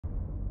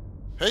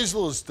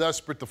Hazel is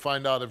desperate to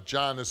find out if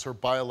John is her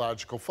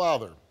biological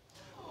father.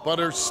 But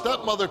her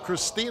stepmother,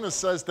 Christina,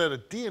 says that a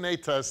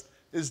DNA test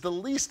is the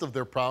least of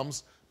their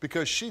problems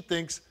because she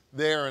thinks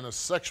they are in a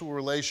sexual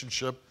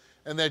relationship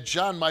and that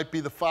John might be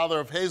the father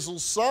of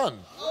Hazel's son.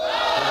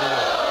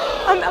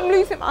 I'm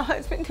losing my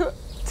husband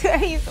to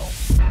Hazel.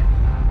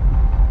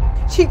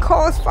 She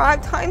calls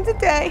 5 times a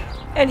day,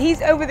 and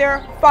he's over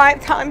there 5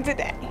 times a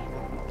day.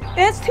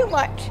 That's too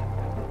much.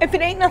 If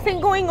it ain't nothing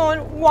going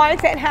on, why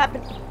is that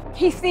happening?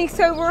 He sneaks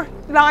over,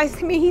 lies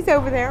to me he's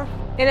over there,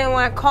 and then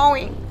when I call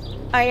him,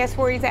 I ask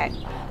where he's at.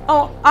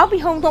 Oh, I'll be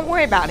home, don't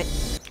worry about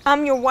it.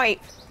 I'm your wife.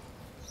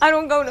 I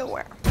don't go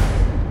nowhere.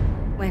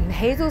 When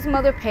Hazel's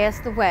mother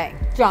passed away,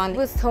 John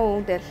was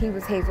told that he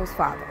was Hazel's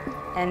father.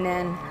 And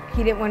then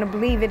he didn't want to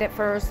believe it at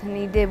first, and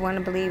he did want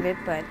to believe it,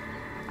 but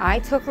I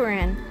took her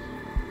in.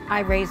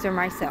 I raised her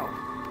myself.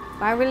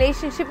 My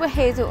relationship with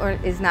Hazel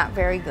is not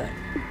very good.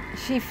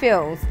 She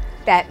feels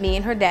that me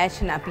and her dad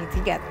should not be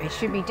together. It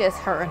should be just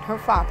her and her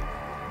father.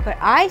 But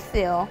I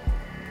feel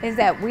is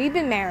that we've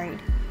been married.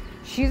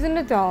 She's an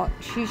adult.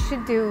 She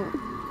should do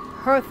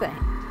her thing.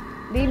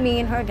 Leave me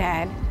and her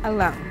dad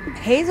alone.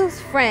 Hazel's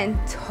friend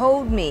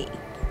told me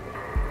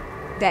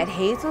that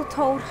Hazel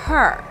told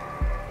her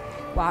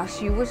while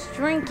she was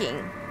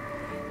drinking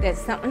that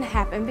something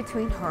happened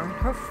between her and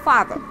her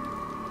father.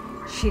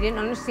 She didn't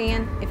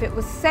understand if it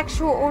was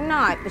sexual or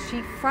not, but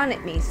she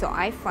fronted me, so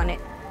I fronted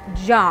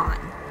John.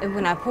 And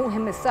when I pull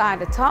him aside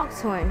to talk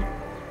to him,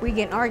 we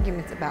get in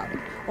arguments about it.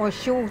 Or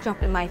she'll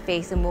jump in my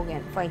face and we'll get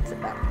in fights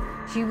about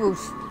it. She will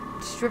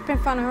strip in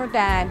front of her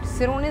dad,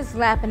 sit on his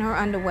lap in her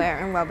underwear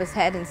and rub his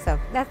head and stuff.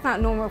 That's not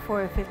normal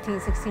for a 15,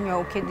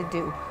 16-year-old kid to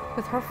do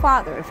with her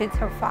father, if it's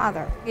her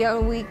father. The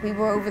other week we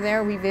were over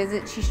there, we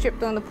visited, she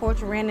stripped on the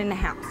porch and ran in the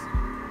house.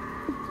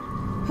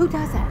 Who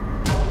does that?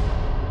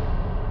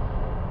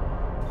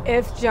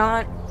 If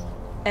John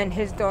and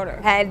his daughter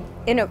had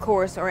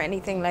intercourse or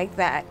anything like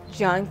that,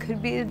 John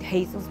could be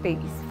Hazel's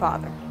baby's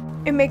father.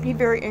 It makes me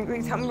very angry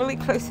because I'm really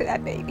close to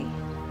that baby.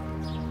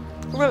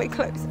 Really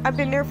close. I've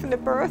been there from the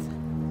birth.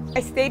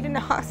 I stayed in the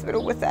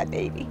hospital with that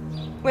baby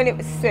when it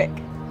was sick.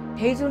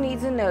 Hazel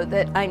needs to know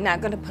that I'm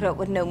not going to put up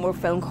with no more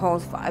phone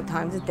calls 5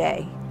 times a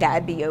day.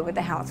 Dad be over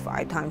the house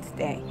 5 times a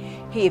day.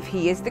 If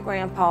he is the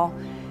grandpa,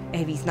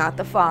 if he's not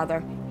the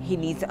father, he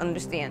needs to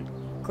understand.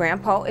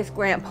 Grandpa is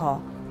grandpa.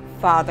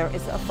 Father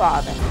is a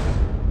father.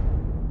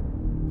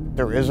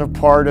 There is a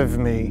part of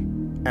me,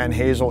 and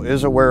Hazel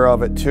is aware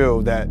of it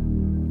too, that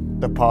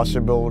the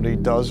possibility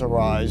does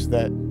arise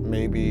that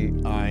maybe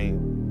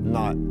I'm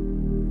not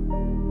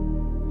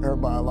her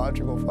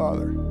biological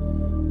father.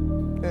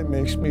 It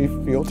makes me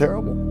feel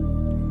terrible.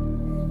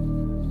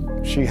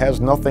 She has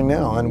nothing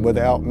now, and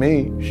without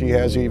me, she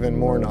has even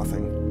more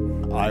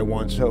nothing. I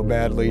want so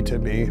badly to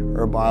be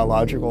her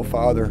biological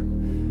father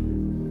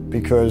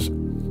because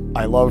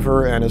I love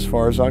her, and as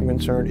far as I'm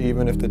concerned,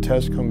 even if the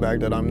tests come back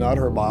that I'm not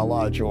her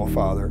biological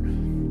father,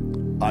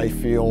 I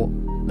feel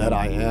that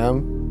I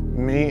am.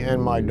 Me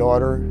and my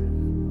daughter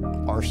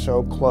are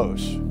so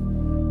close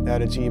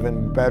that it's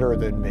even better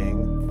than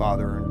being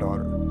father and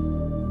daughter.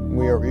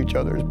 We are each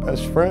other's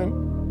best friend,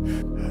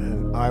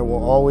 and I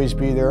will always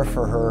be there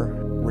for her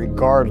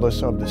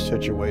regardless of the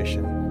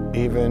situation,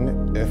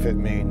 even if it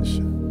means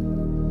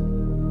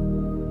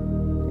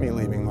me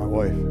leaving my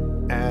wife.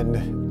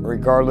 And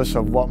regardless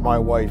of what my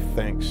wife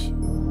thinks,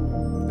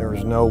 there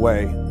is no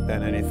way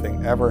that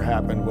anything ever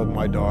happened with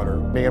my daughter.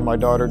 Me and my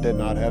daughter did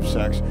not have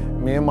sex.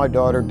 Me and my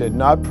daughter did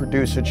not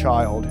produce a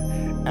child,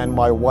 and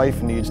my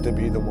wife needs to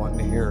be the one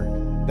to hear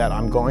that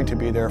I'm going to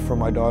be there for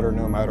my daughter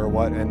no matter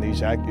what, and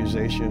these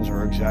accusations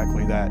are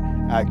exactly that,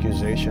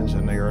 accusations,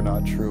 and they are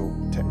not true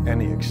to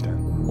any extent.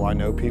 Well, I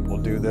know people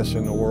do this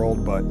in the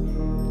world, but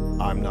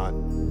I'm not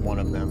one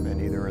of them,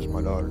 and neither is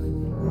my daughter.